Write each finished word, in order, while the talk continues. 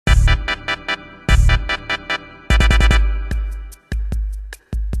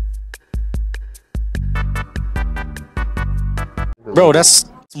Bro, that's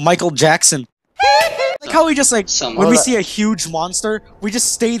Michael Jackson. Like how we just like, when we see a huge monster, we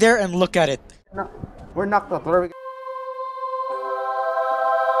just stay there and look at it. No, we're knocked out. What are we?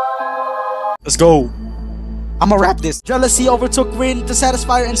 Let's go. I'ma wrap this. Jealousy overtook Rin to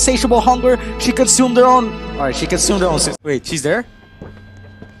satisfy her insatiable hunger. She consumed her own. Alright, she consumed her own. Wait, she's there?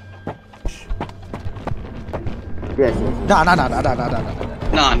 Yes.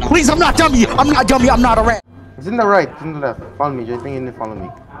 No. Please, I'm not dummy. I'm not dummy. I'm not a rat. It's in the right. It's in the left. Follow me. Just think follow me.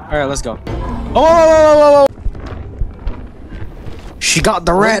 Alright, let's go. Oh! She got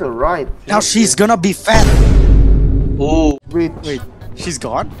the rat. The right. Now she's gonna be fat. Oh. Wait. She's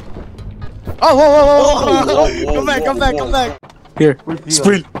gone? Oh, whoa. Come back. Here,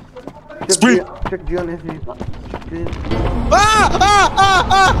 sprint. Check Dion if he's...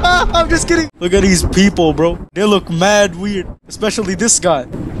 I'm just kidding. Look at these people, bro. They look mad weird. Especially this guy.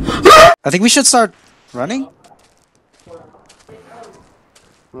 I think we should start running.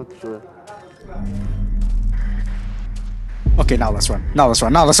 Not sure. Okay, now let's run.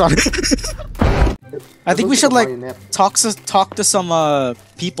 I think we should like talk to some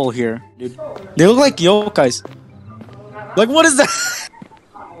people here, dude. They look like yokais. Like, what is that?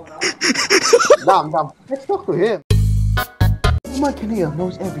 Damn. Let's talk to him. Martinez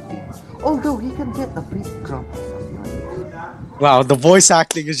knows everything, although he can get a bit drunk. Wow, the voice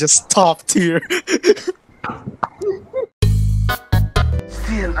acting is just top tier.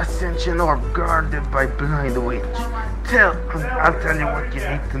 Still ascension orb guarded by blind witch. I'll tell you what you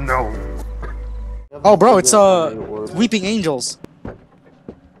need to know. Oh, bro, it's weeping angels.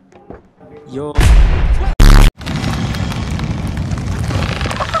 Yo.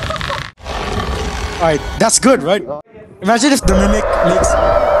 Alright, that's good, right? Imagine if the mimic makes...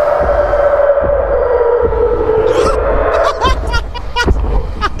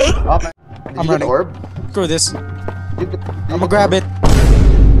 I'm running. Orb? Screw this. I'ma grab it.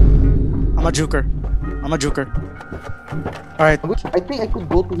 I'm a juker. Alright. I think I could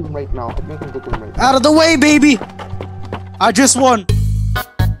go to him right now. Out of the way, baby! I just won.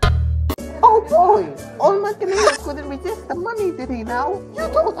 Oh boy! All Martinez couldn't resist the money, did he now? You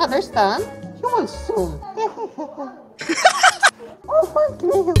don't understand. You will soon. Oh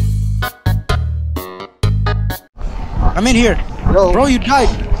Martinez. I'm in here. Hello? Bro, you died.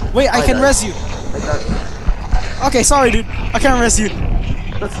 Wait, I can res you. I died. Okay, sorry, dude. I can't res you.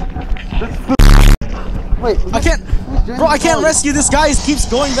 Wait. I can't. Bro, I can't rescue this guy. He keeps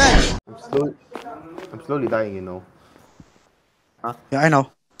going back. I'm slowly dying, you know. Huh? Yeah, I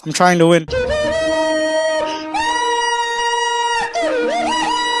know. I'm trying to win.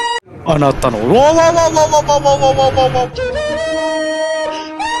 Oh no, tunnel. Whoa.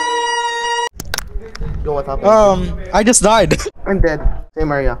 Yo, what happened? I just died. I'm dead.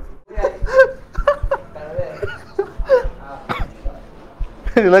 Same area.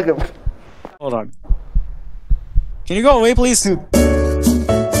 You like him? Hold on. Can you go away, please?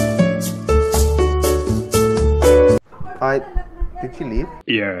 Alright. Did she leave?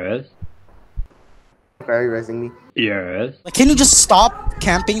 Yes. Are you resing me? Yes. Like, can you just stop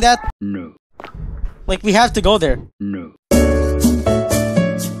camping that? No. Like, we have to go there. No.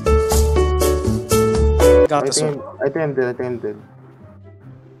 Got this one. I think I'm dead.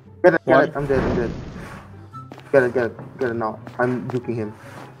 Get it. I'm dead. Get it now. I'm juking him.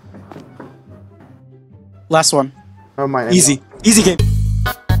 Last one. Never mind. Easy game.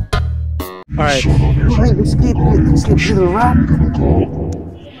 Alright. Escape, little rat.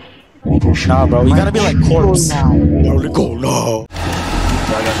 Nah, bro, you gotta be like corpse. Go now.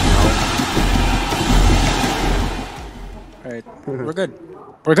 Alright, we're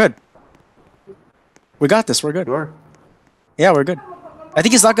good. We got this, we're good. Sure. Yeah, we're good. I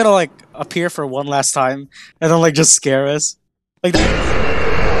think he's not gonna like appear for one last time and then like just scare us. Like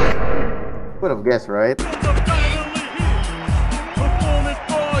Would have guessed, right?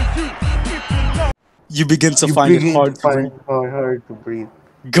 You begin to find it hard to breathe.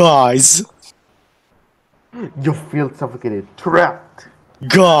 Guys. You feel suffocated, trapped.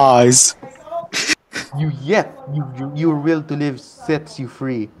 Guys. Your will to live sets you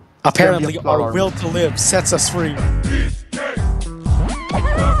free. Apparently, our will to live sets us free.